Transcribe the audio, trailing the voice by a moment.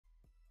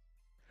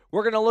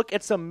We're going to look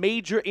at some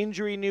major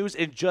injury news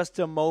in just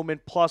a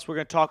moment. Plus, we're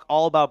going to talk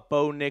all about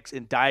Bo Nix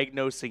and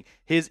diagnosing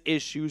his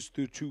issues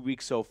through 2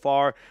 weeks so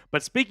far.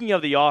 But speaking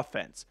of the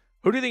offense,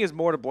 who do you think is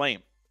more to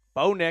blame?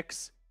 Bo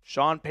Nix,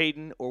 Sean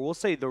Payton, or we'll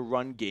say the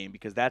run game,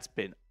 because that's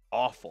been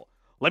awful.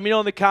 Let me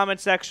know in the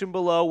comment section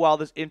below while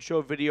this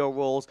intro video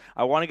rolls.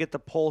 I want to get the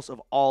pulse of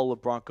all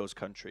of Broncos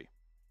country.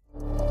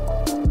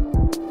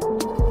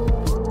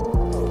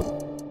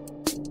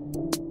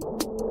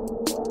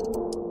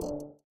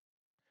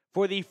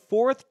 For the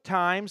fourth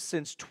time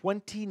since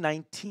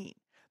 2019,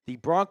 the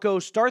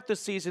Broncos start the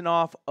season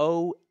off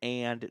 0-2.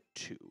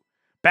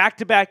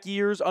 Back-to-back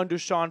years under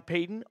Sean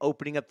Payton,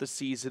 opening up the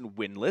season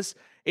winless.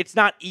 It's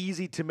not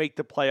easy to make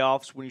the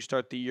playoffs when you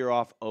start the year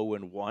off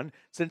 0-1.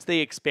 Since they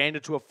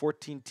expanded to a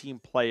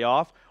 14-team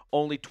playoff,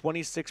 only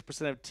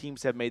 26% of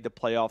teams have made the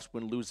playoffs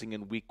when losing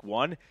in week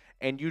 1.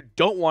 And you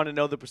don't want to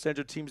know the percentage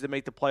of teams that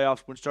make the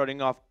playoffs when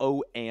starting off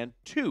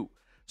 0-2.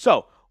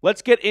 So,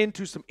 let's get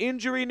into some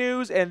injury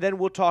news, and then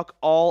we'll talk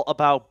all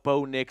about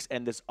Bo Nix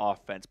and this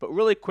offense. But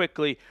really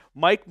quickly,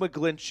 Mike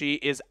McGlinchey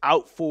is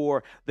out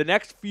for the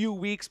next few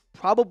weeks,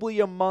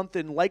 probably a month,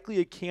 and likely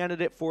a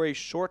candidate for a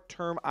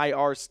short-term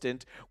IR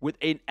stint with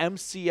an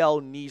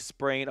MCL knee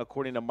sprain,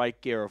 according to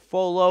Mike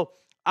Garafolo.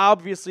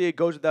 Obviously, it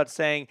goes without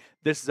saying,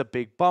 this is a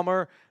big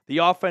bummer. The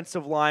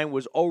offensive line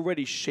was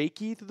already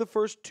shaky through the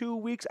first 2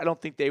 weeks. I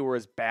don't think they were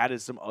as bad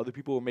as some other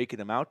people were making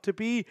them out to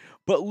be.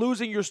 But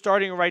losing your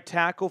starting right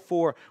tackle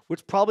for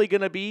what's probably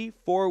going to be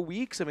 4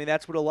 weeks, I mean,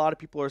 that's what a lot of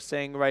people are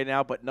saying right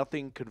now, but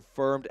nothing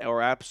confirmed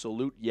or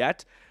absolute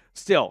yet.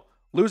 Still,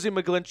 losing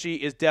McGlinchey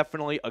is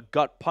definitely a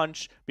gut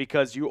punch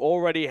because you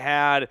already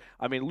had,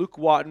 Luke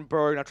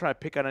Wattenberg, not trying to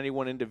pick on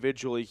anyone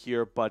individually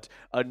here, but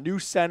a new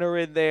center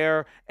in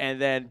there,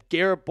 and then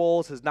Garrett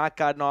Bowles has not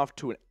gotten off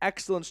to an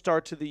excellent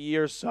start to the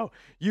year, so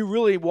you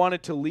really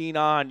wanted to lean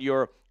on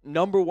your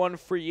number one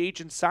free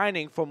agent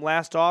signing from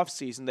last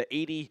offseason, the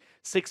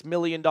 $86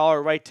 million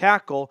right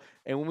tackle.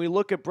 And when we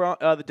look at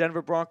the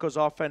Denver Broncos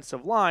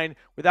offensive line,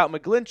 without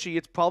McGlinchey,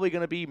 it's probably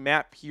going to be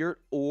Matt Peart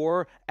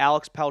or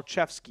Alex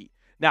Palczewski.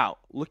 Now,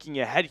 looking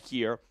ahead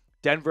here,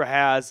 Denver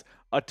has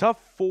a tough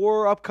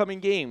 4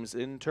 upcoming games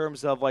in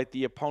terms of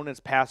the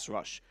opponent's pass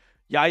rush.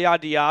 Yaya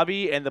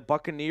Diaby and the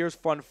Buccaneers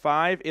front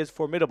 5 is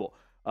formidable.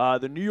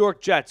 The New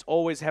York Jets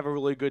always have a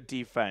really good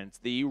defense.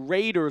 The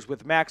Raiders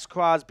with Max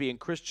Crosby and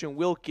Christian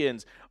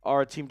Wilkins are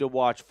a team to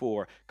watch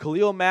for.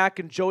 Khalil Mack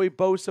and Joey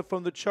Bosa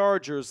from the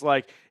Chargers.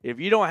 If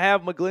you don't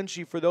have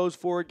McGlinchey for those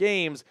 4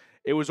 games,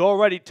 it was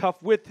already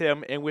tough with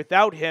him, and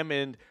without him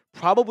and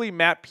probably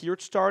Matt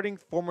Peart starting,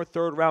 former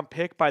third-round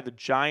pick by the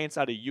Giants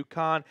out of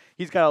UConn.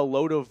 He's got a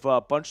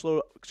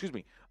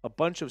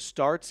bunch of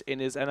starts in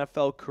his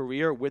NFL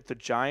career with the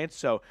Giants.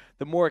 So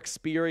the more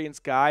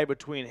experienced guy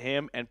between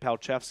him and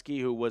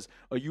Palczewski, who was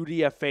a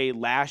UDFA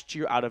last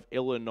year out of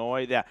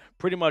Illinois, that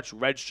pretty much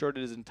redshirted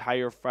his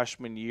entire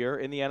freshman year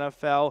in the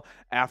NFL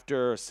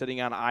after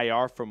sitting on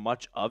IR for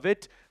much of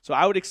it. So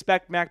I would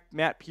expect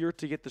Matt Peart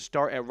to get the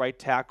start at right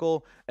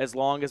tackle as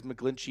long as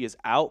McGlinchey is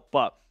out.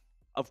 But,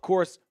 of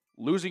course,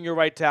 losing your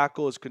right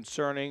tackle is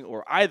concerning,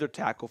 or either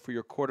tackle for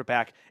your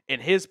quarterback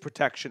and his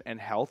protection and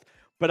health.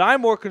 But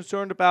I'm more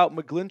concerned about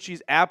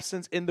McGlinchey's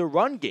absence in the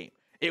run game.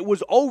 It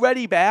was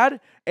already bad,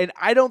 and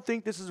I don't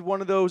think this is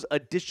one of those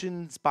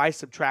additions by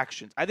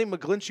subtractions. I think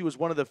McGlinchey was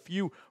one of the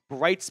few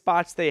bright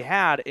spots they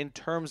had in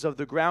terms of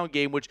the ground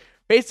game, which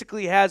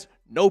basically has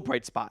no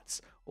bright spots.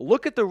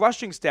 Look at the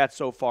rushing stats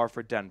so far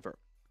for Denver.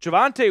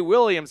 Javonte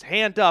Williams,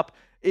 hand up,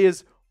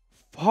 is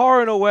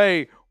far and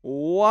away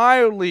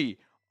wildly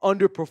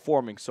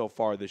underperforming so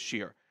far this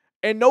year.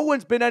 And no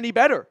one's been any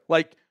better.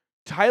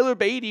 Tyler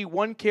Beatty,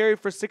 1 carry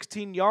for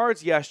 16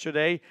 yards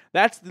yesterday.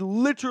 That's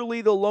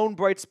literally the lone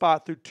bright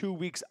spot through 2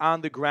 weeks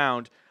on the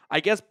ground. I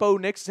guess Bo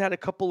Nix has had a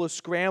couple of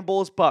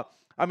scrambles, but,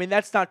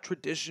 that's not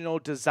traditional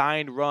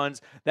designed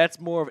runs. That's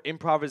more of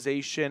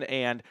improvisation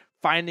and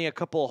finding a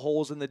couple of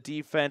holes in the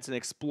defense and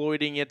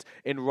exploiting it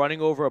and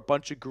running over a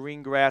bunch of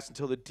green grass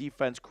until the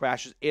defense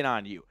crashes in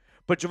on you.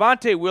 But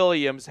Javonte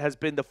Williams has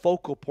been the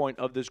focal point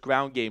of this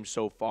ground game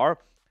so far,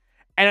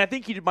 and I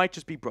think he might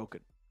just be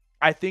broken.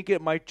 I think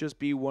it might just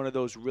be one of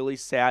those really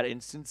sad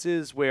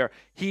instances where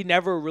he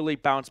never really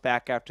bounced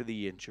back after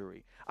the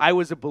injury. I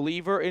was a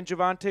believer in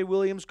Javonte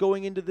Williams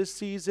going into this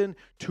season,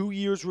 2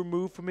 years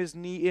removed from his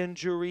knee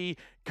injury,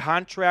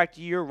 contract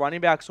year.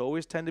 Running backs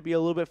always tend to be a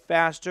little bit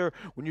faster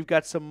when you've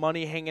got some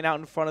money hanging out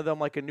in front of them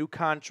like a new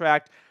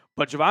contract.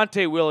 But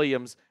Javonte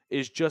Williams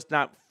is just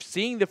not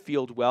seeing the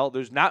field well.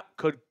 There's not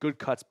good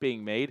cuts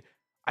being made.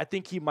 I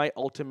think he might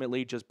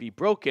ultimately just be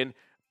broken.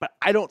 But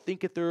I don't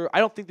think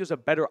there's a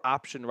better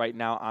option right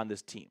now on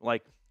this team.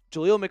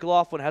 Jaleel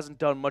McLaughlin hasn't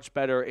done much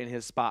better in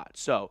his spot.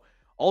 So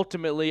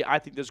ultimately, I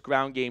think this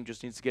ground game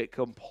just needs to get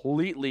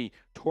completely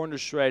torn to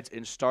shreds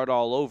and start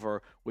all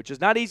over, which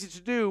is not easy to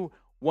do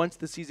once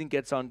the season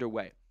gets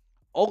underway.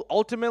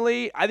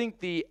 Ultimately, I think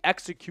the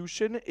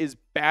execution is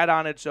bad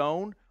on its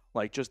own,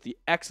 just the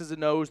X's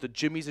and O's, the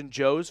Jimmies and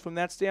Joes from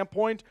that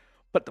standpoint.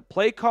 But the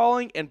play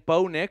calling and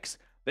Bo Nix,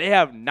 they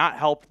have not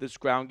helped this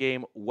ground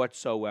game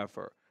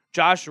whatsoever.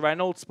 Josh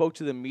Reynolds spoke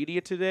to the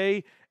media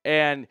today,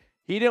 and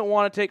he didn't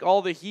want to take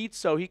all the heat,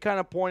 so he kind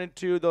of pointed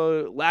to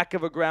the lack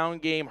of a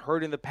ground game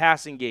hurting the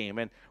passing game.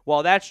 And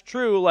while that's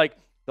true, like,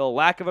 the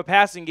lack of a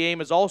passing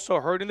game is also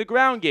hurting the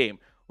ground game.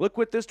 Look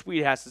what this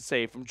tweet has to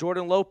say from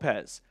Jordan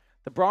Lopez.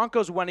 The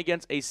Broncos went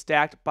against a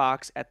stacked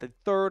box at the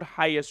third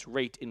highest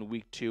rate in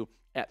Week 2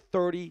 at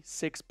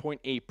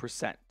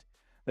 36.8%.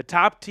 The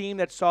top team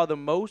that saw the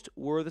most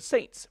were the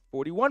Saints,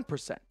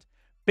 41%.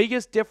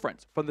 Biggest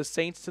difference from the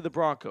Saints to the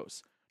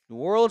Broncos. New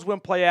Orleans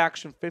went play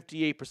action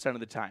 58% of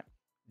the time.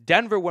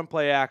 Denver went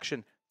play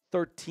action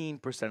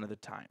 13% of the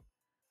time.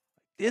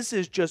 This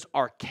is just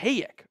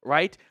archaic,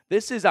 right?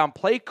 This is on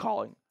play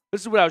calling.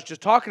 This is what I was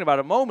just talking about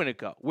a moment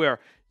ago, where,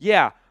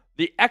 yeah,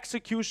 the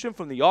execution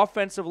from the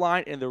offensive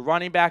line and the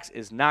running backs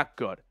is not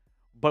good.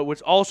 But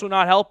what's also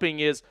not helping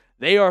is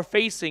they are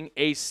facing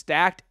a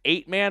stacked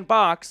 8-man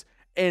box,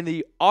 and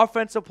the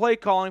offensive play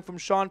calling from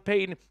Sean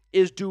Payton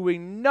is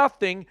doing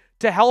nothing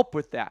to help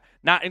with that.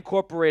 Not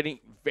incorporating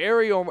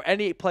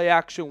any play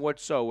action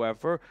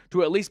whatsoever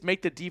to at least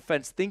make the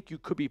defense think you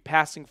could be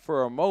passing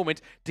for a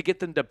moment to get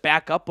them to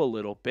back up a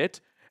little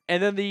bit.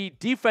 And then the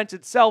defense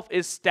itself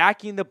is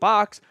stacking the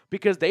box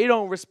because they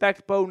don't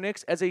respect Bo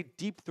Nix as a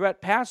deep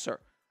threat passer.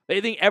 They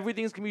think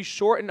everything's going to be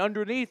short and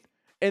underneath.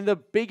 And the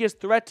biggest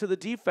threat to the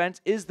defense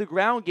is the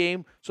ground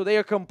game. So they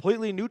are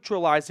completely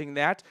neutralizing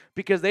that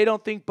because they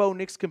don't think Bo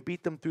Nix can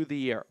beat them through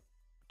the air.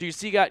 Do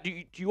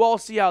you all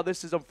see how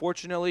this is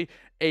unfortunately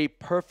a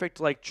perfect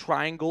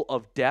triangle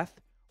of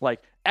death?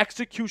 Like,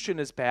 execution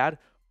is bad,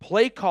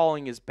 play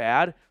calling is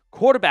bad,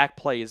 quarterback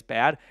play is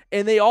bad,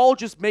 and they all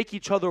just make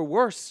each other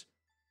worse.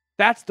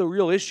 That's the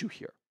real issue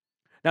here.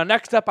 Now,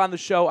 next up on the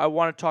show, I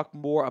want to talk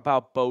more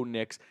about Bo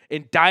Nix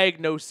and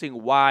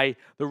diagnosing why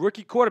the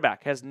rookie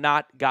quarterback has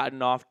not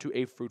gotten off to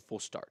a fruitful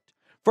start.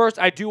 First,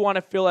 I do want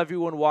to fill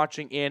everyone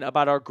watching in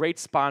about our great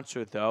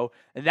sponsor, though,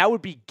 and that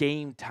would be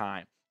Game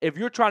Time. If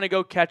you're trying to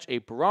go catch a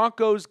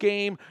Broncos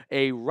game,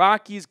 a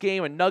Rockies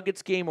game, a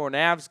Nuggets game, or an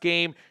Avs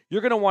game, you're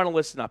going to want to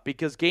listen up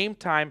because Game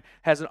Time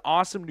has an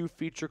awesome new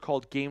feature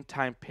called Game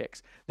Time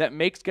Picks that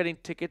makes getting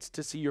tickets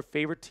to see your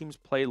favorite teams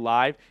play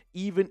live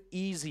even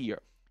easier.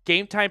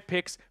 Game Time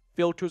Picks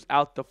filters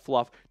out the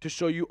fluff to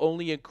show you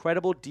only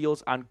incredible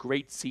deals on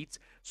great seats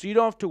so you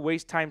don't have to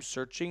waste time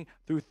searching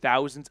through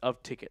thousands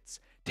of tickets.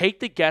 Take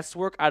the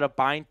guesswork out of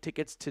buying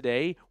tickets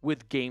today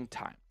with Game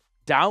Time.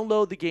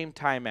 Download the Game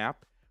Time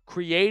app,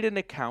 create an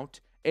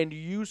account, and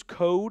use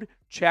code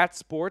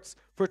CHATSPORTS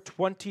for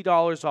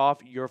 $20 off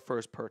your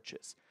first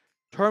purchase.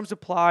 Terms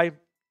apply,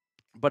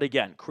 but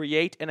again,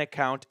 create an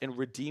account and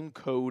redeem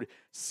code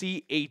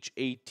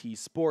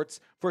CHATSPORTS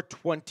for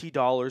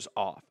 $20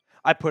 off.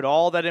 I put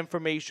all that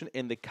information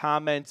in the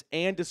comments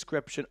and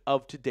description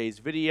of today's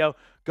video.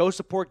 Go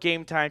support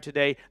Game Time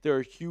today. They're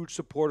a huge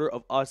supporter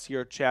of us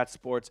here at Chat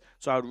Sports,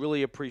 so I would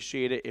really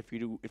appreciate it if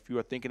you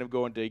are thinking of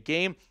going to a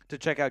game to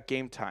check out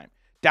Game Time.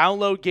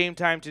 Download Game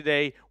Time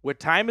today. What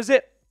time is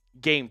it?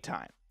 Game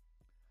time.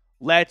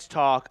 Let's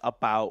talk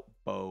about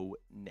Bo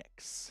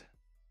Nix.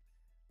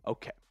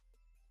 Okay.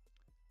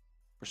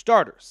 For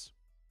starters,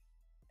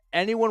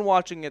 anyone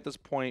watching at this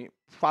point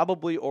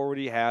probably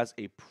already has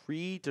a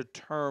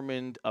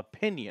predetermined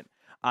opinion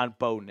on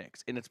Bo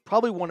Nix, and it's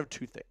probably one of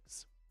two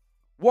things.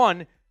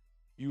 One,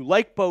 you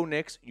like Bo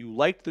Nix, you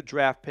like the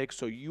draft pick,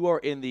 so you are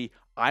in the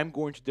I'm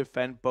going to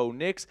defend Bo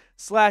Nix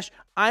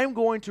 / I'm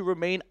going to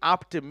remain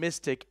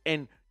optimistic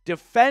and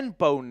defend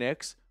Bo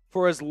Nix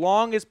for as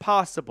long as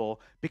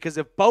possible, because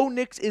if Bo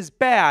Nix is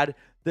bad,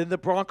 then the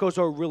Broncos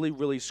are really,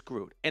 really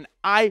screwed. And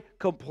I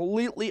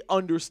completely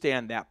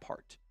understand that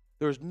part.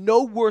 There's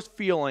no worse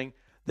feeling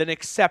than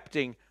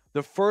accepting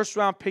the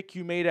first-round pick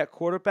you made at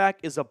quarterback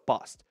is a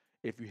bust.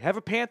 If you have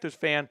a Panthers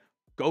fan,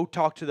 go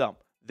talk to them.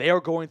 They are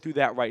going through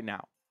that right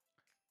now.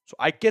 So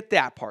I get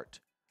that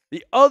part.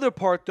 The other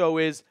part, though,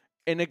 is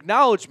an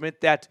acknowledgement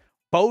that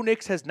Bo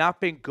Nix has not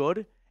been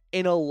good,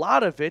 and a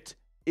lot of it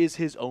is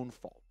his own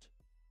fault.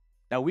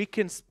 Now, we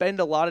can spend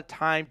a lot of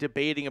time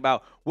debating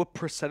about what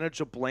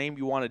percentage of blame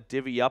you want to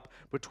divvy up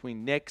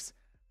between Nix,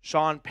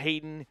 Sean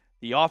Payton,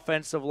 the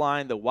offensive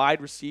line, the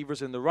wide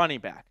receivers, and the running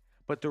back.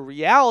 But the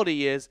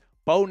reality is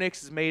Bo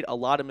Nix has made a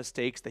lot of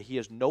mistakes that he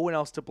has no one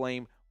else to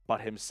blame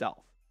but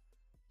himself.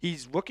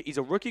 He's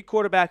a rookie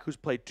quarterback who's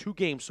played 2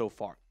 games so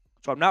far.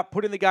 So I'm not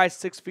putting the guy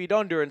 6 feet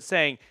under and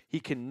saying he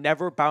can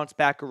never bounce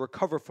back or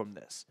recover from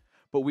this.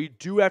 But we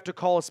do have to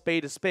call a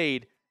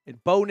spade,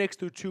 and Bo Nix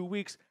through 2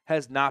 weeks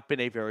has not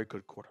been a very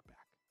good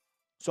quarterback.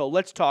 So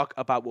let's talk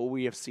about what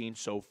we have seen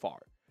so far.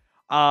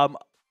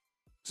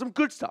 Some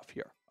good stuff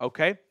here,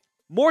 okay?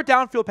 More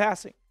downfield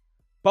passing.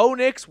 Bo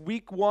Nix,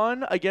 week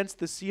 1 against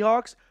the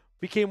Seahawks,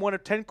 became one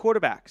of 10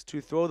 quarterbacks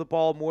to throw the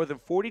ball more than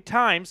 40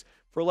 times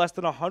for less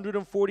than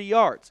 140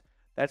 yards.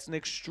 That's an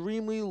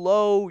extremely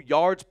low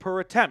yards per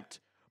attempt.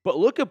 But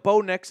look at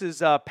Bo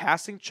Nix's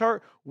passing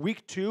chart.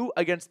 Week 2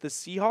 against the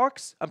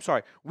Seahawks.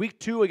 Week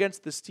 2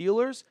 against the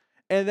Steelers.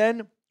 And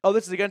then,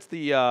 this is against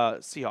the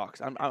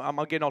Seahawks. I'm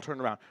getting all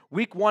turned around.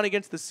 Week 1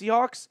 against the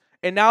Seahawks.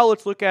 And now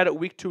let's look at it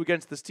week 2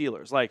 against the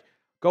Steelers.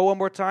 Go one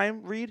more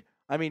time, Reed.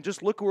 I mean,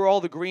 just look where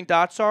all the green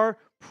dots are.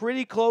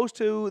 Pretty close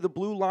to the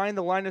blue line,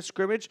 the line of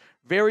scrimmage.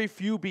 Very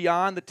few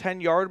beyond the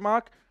 10-yard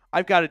mark.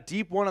 I've got a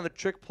deep one on the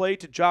trick play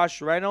to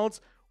Josh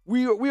Reynolds.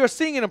 We are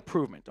seeing an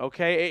improvement,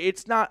 okay?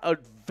 It's not a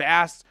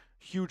vast,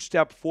 huge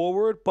step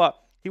forward, but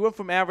he went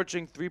from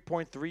averaging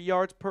 3.3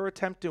 yards per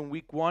attempt in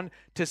week 1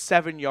 to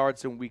 7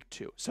 yards in week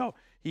 2. So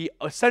he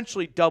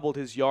essentially doubled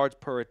his yards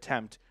per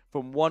attempt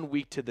from 1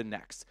 week to the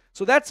next.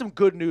 So that's some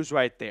good news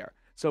right there.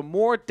 So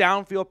more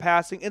downfield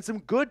passing and some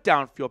good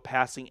downfield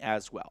passing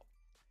as well.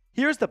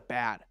 Here's the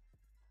bad.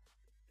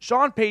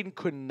 Sean Payton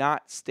could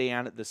not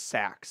stand the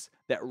sacks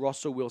that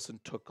Russell Wilson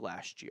took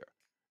last year.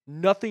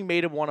 Nothing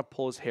made him want to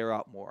pull his hair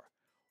out more.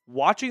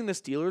 Watching the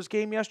Steelers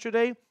game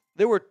yesterday,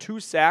 there were 2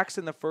 sacks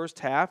in the first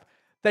half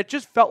that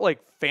just felt like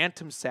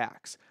phantom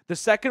sacks. The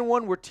second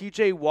one where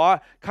TJ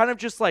Watt kind of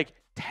just like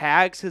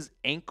tags his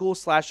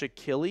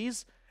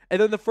ankle/Achilles.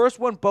 And then the first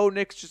one, Bo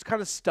Nix just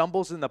kind of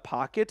stumbles in the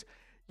pocket.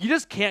 You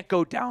just can't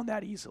go down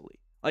that easily.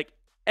 Like,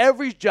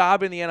 every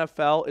job in the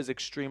NFL is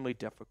extremely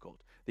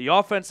difficult. The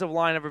offensive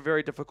line have a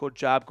very difficult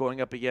job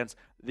going up against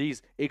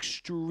these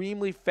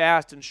extremely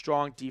fast and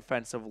strong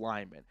defensive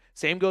linemen.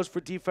 Same goes for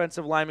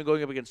defensive linemen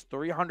going up against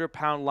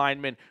 300-pound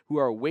linemen who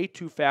are way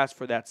too fast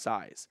for that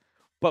size.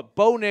 But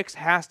Bo Nix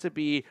has to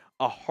be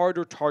a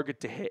harder target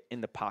to hit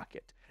in the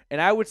pocket.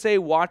 And I would say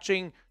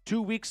watching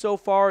 2 weeks so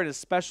far, and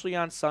especially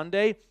on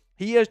Sunday,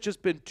 he has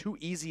just been too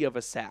easy of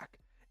a sack.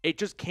 It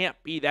just can't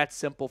be that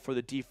simple for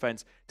the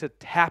defense to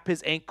tap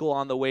his ankle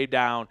on the way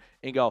down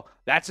and go,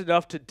 that's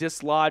enough to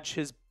dislodge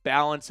his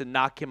balance and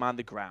knock him on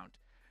the ground.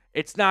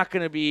 It's not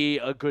going to be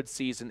a good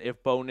season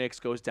if Bo Nix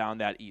goes down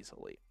that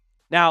easily.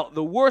 Now,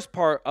 the worst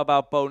part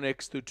about Bo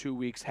Nix through 2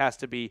 weeks has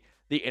to be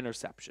the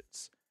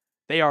interceptions.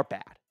 They are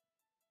bad,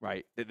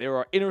 right? There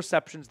are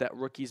interceptions that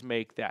rookies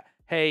make that,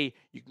 hey,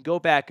 you can go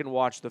back and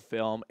watch the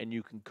film and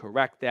you can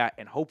correct that,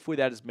 and hopefully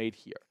that is made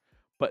here.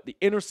 But the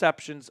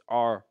interceptions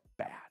are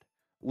bad.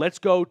 Let's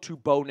go to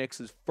Bo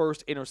Nix's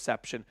first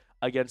interception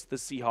against the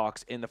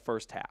Seahawks in the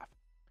first half.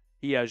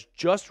 He has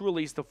just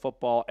released the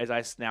football as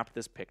I snapped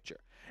this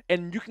picture.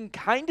 And you can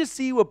kind of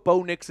see what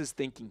Bo Nix is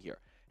thinking here.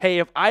 Hey,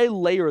 if I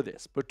layer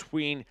this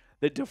between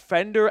the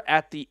defender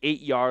at the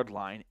 8-yard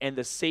line and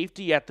the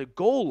safety at the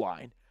goal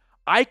line,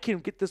 I can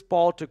get this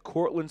ball to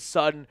Courtland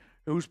Sutton,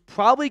 who's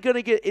probably going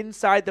to get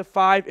inside the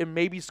 5 and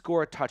maybe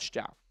score a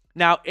touchdown.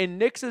 Now, in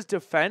Nix's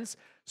defense,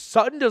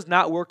 Sutton does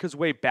not work his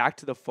way back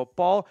to the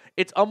football.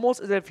 It's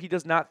almost as if he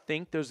does not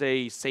think there's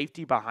a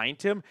safety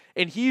behind him,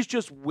 and he's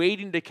just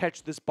waiting to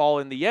catch this ball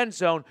in the end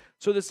zone,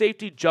 so the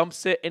safety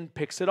jumps it and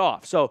picks it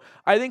off. So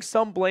I think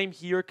some blame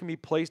here can be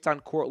placed on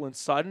Courtland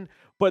Sutton,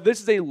 but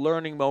this is a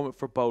learning moment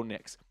for Bo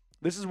Nix.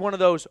 This is one of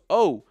those,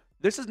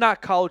 this is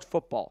not college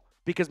football,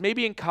 because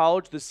maybe in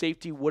college the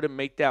safety wouldn't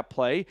make that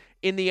play.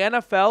 In the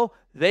NFL,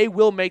 they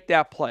will make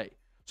that play.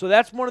 So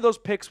that's one of those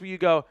picks where you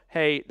go,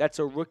 hey, that's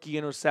a rookie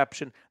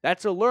interception.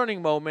 That's a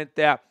learning moment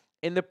that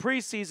in the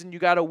preseason you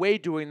got away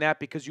doing that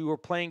because you were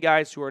playing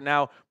guys who are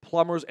now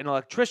plumbers and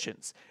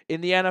electricians.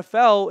 In the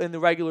NFL, in the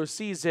regular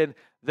season,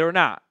 they're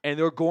not. And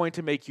they're going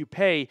to make you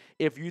pay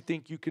if you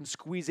think you can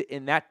squeeze it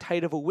in that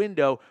tight of a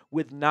window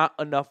with not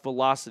enough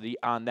velocity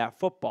on that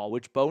football,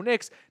 which Bo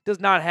Nix does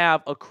not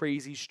have a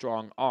crazy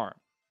strong arm.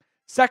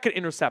 Second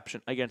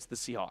interception against the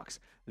Seahawks.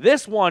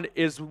 This one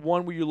is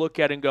one where you look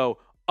at and go,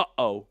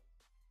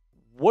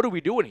 what are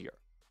we doing here?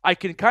 I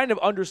can kind of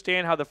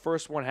understand how the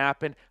first one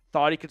happened.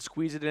 Thought he could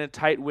squeeze it in a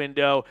tight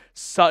window.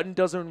 Sutton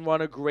doesn't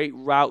run a great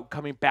route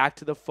coming back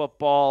to the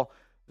football.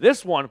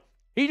 This one,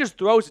 he just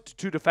throws it to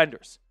 2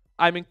 defenders.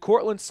 I mean,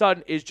 Courtland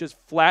Sutton is just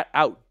flat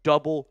out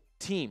double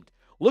teamed.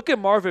 Look at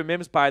Marvin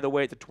Mims, by the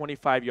way, at the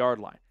 25-yard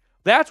line.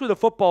 That's where the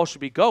football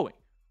should be going.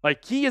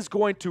 Like, he is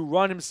going to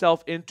run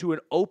himself into an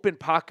open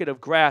pocket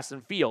of grass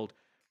and field.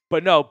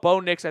 But no, Bo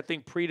Nix, I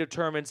think,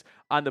 predetermines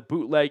on the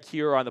bootleg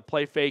here, on the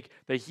play fake,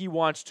 that he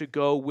wants to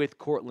go with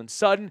Courtland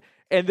Sutton.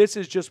 And this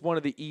is just one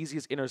of the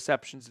easiest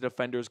interceptions the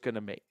defender is going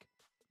to make.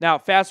 Now,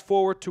 fast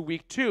forward to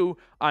week 2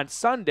 on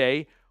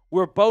Sunday,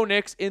 where Bo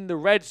Nix in the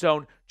red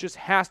zone just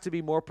has to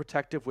be more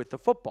protective with the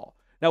football.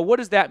 Now, what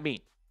does that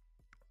mean?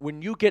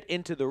 When you get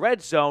into the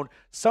red zone,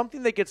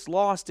 something that gets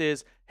lost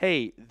is,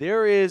 hey,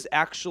 there is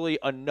actually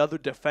another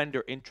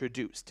defender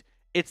introduced.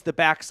 It's the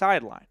back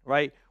sideline,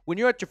 right? When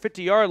you're at your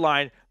 50-yard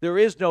line, there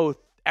is no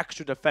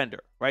extra defender,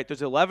 right?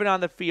 There's 11 on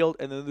the field,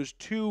 and then there's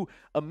 2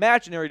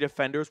 imaginary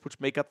defenders, which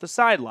make up the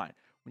sideline.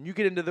 When you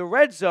get into the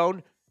red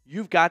zone,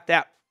 you've got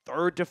that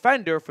third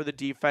defender for the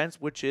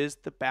defense, which is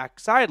the back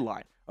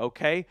sideline,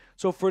 okay?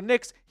 So for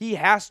Nix, he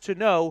has to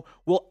know,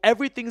 well,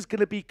 everything's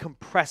going to be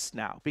compressed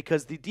now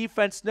because the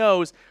defense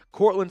knows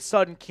Courtland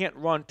Sutton can't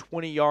run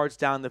 20 yards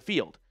down the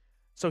field.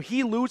 So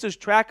he loses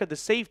track of the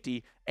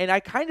safety, and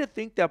I kind of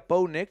think that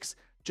Bo Nix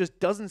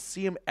just doesn't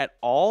see him at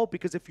all,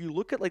 because if you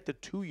look at like the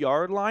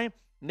 2-yard line,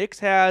 Nix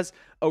has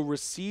a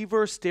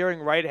receiver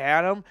staring right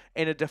at him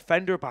and a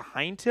defender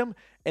behind him,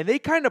 and they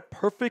kind of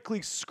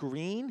perfectly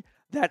screen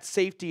that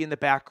safety in the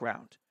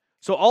background.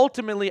 So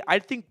ultimately, I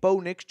think Bo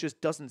Nix just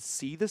doesn't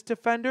see this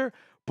defender,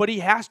 but he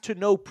has to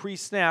know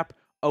pre-snap,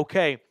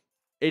 okay,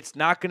 it's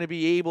not going to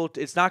be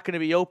it's not going to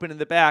be open in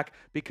the back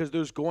because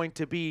there's going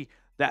to be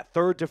that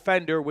third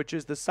defender, which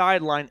is the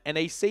sideline, and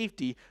a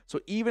safety. So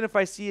even if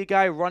I see a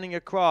guy running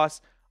across,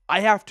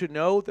 I have to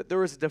know that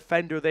there is a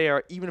defender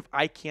there, even if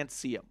I can't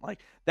see him. Like,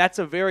 that's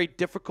a very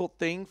difficult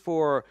thing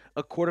for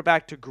a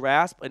quarterback to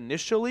grasp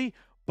initially,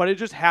 but it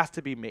just has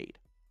to be made.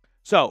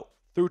 So,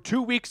 through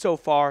 2 weeks so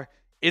far,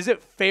 is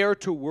it fair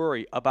to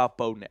worry about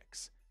Bo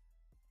Nix?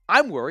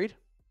 I'm worried.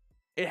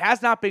 It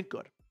has not been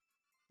good.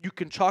 You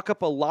can chalk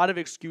up a lot of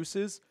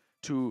excuses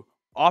to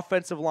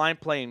offensive line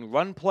playing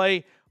run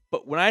play,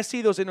 but when I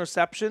see those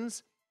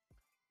interceptions,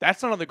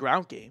 that's not on the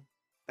ground game.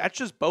 That's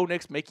just Bo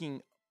Nix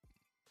making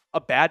a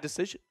bad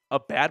decision,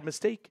 a bad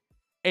mistake.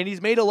 And he's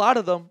made a lot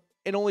of them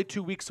in only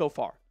 2 weeks so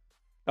far.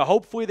 Now,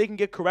 hopefully they can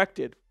get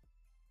corrected.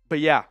 But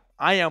yeah,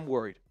 I am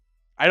worried.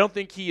 I don't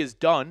think he is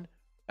done.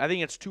 I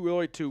think it's too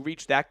early to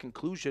reach that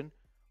conclusion.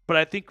 But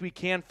I think we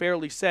can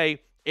fairly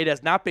say it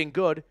has not been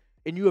good,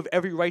 and you have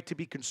every right to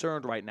be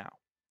concerned right now.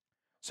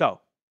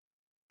 So,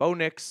 Bo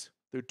Nix,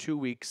 through 2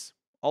 weeks,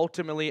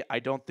 ultimately I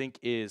don't think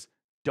is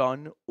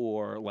done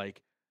or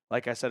like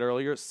I said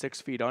earlier,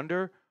 6 feet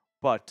under,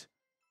 but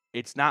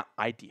it's not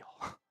ideal.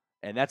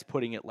 And that's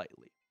putting it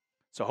lightly.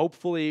 So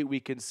hopefully we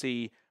can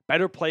see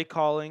better play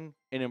calling,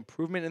 an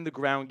improvement in the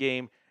ground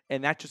game,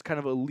 and that just kind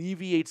of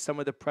alleviates some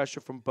of the pressure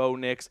from Bo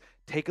Nix,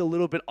 take a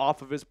little bit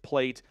off of his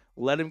plate,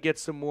 let him get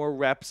some more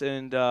reps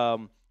and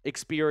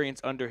experience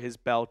under his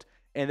belt,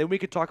 and then we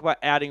could talk about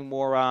adding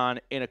more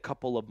on in a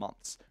couple of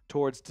months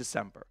towards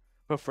December.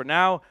 But for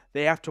now,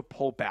 they have to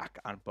pull back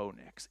on Bo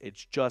Nix.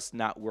 It's just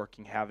not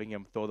working having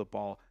him throw the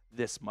ball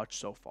this much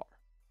so far.